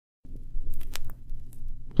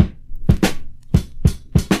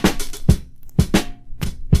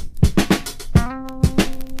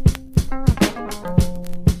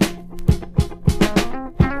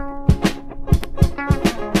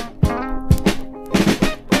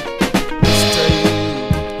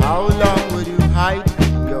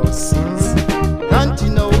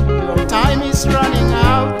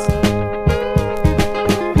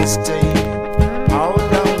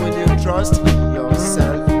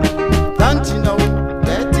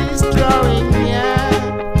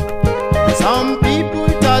Some people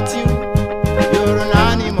thought you're an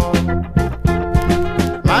animal.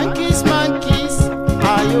 Monkeys, monkeys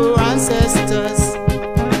are your ancestors.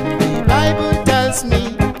 The Bible tells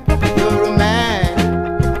me you're a man.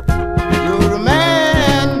 You're a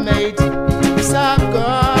man made to serve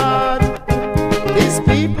God. These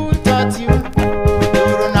people thought you're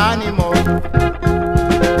an animal.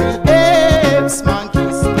 The apes,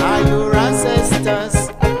 monkeys are your ancestors.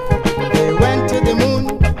 They went to the moon,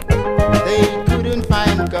 they couldn't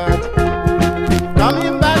find God.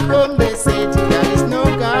 Coming back home, they said there is no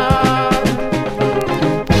God.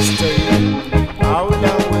 Mr. You, how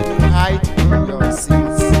long will you hide your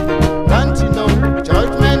sins? Don't you know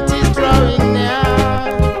judgment is drawing near?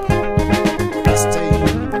 Mr. You,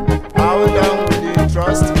 how long will you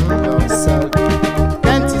trust in yourself?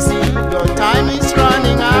 Can't you see your time is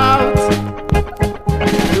running out?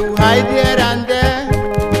 You hide here and there.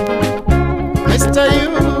 Mr.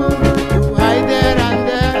 You hide there and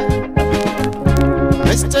there.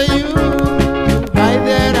 Mr. You hide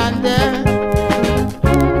there and there.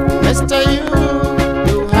 Mr. You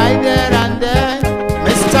hide there and there.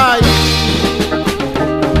 Mr.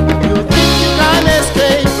 You think you can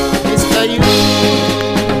escape.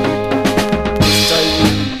 Mr.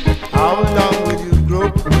 You, how long will you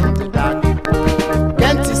grope in the dark?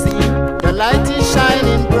 Can't you see the light is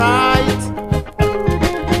shining bright?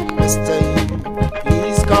 Mr. You,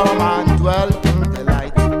 please come and dwell in the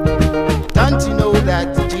light. Don't you know that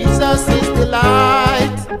Jesus is the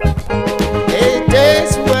light? A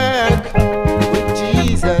day's work with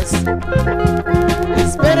Jesus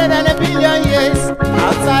is better than a billion years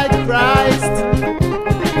outside Christ.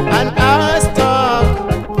 An hour's talk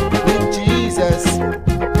with Jesus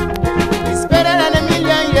is better than a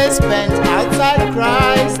million years spent outside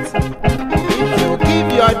Christ. If you give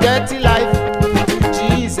your dirty life to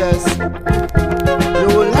Jesus, you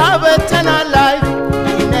will have eternal life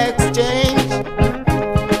in exchange.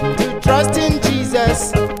 To trust in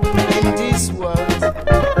Jesus in this world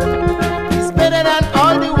is better than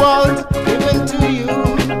all the world given to you.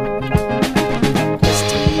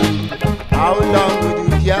 Mr. You, how long will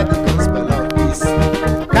you hear the gospel of peace?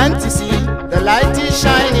 Can't you see the light is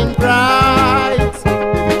shining bright?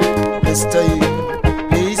 Mr. You,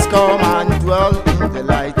 please come and dwell in the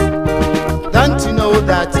light. Don't you know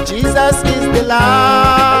that Jesus is the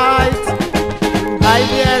light? Hide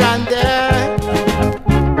there and there.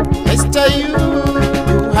 Mr. You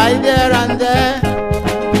hide there and there.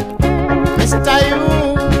 Mr. You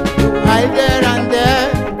hide there and there.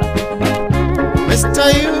 Mr.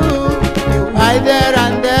 You hide there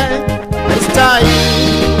and there. Mr. You,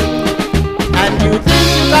 and you think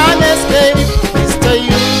you can escape. Mr.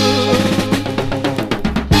 You.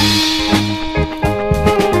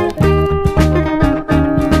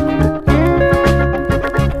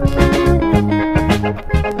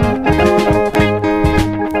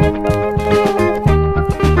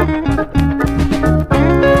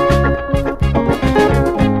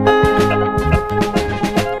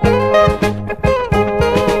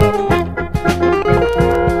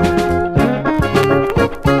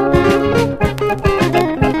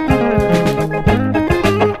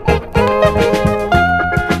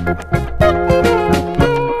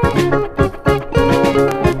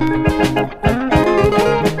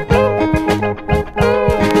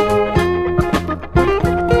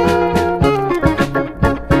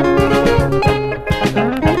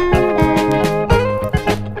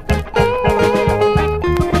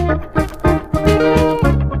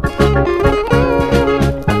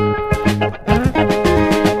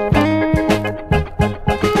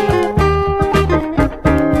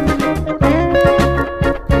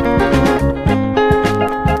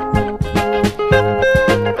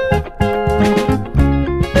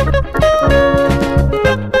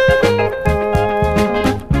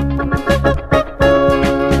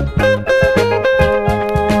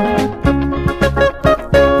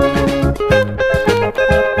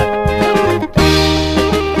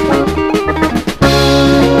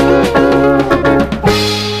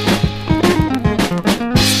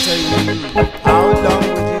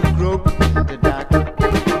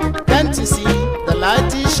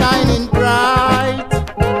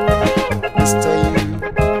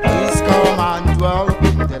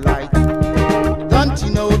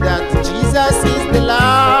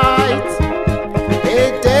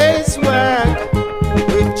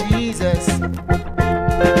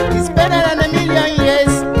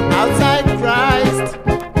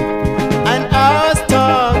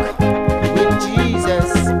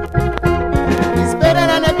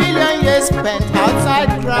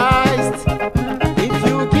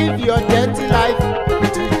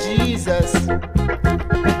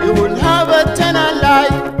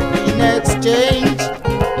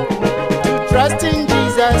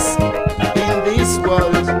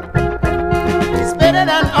 world. It's better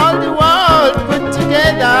than all the world put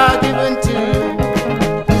together, given to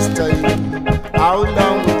Mr. You. How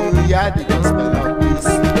long will you hear the gospel of peace?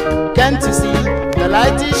 Can't you see the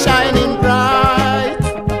light is shining bright?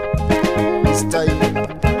 Mr. You,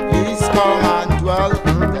 please come and dwell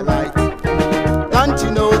in the light. Don't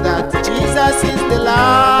you know that Jesus is the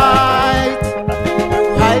light? You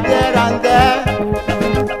hide there and there,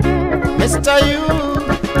 Mr. You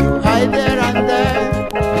hide there and there,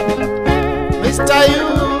 Mr. You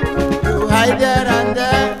hide there and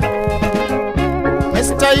there,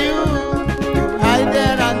 Mr. You hide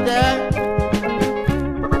there and there,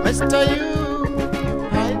 Mr. You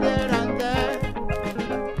hide there and there,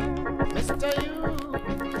 Mr. You.